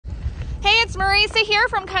it's Marisa here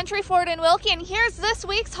from Country Ford in Wilkie, and here's this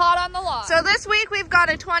week's Hot on the Lot. So this week we've got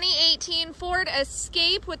a 2018 Ford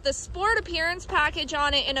Escape with the Sport Appearance package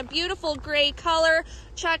on it in a beautiful gray color.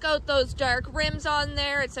 Check out those dark rims on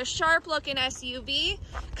there. It's a sharp looking SUV.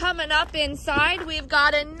 Coming up inside, we've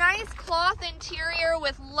got a nice cloth interior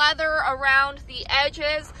with leather around the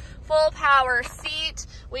edges. Full power seat.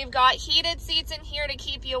 We've got heated seats in here to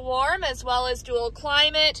keep you warm, as well as dual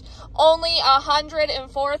climate. Only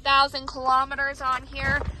 104,000 kilometers on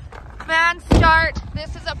here. Man, start.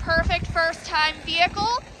 This is a perfect first time vehicle.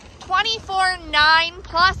 $24,900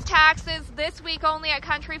 plus taxes this week only at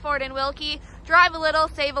Country Ford in Wilkie. Drive a little,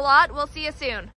 save a lot. We'll see you soon.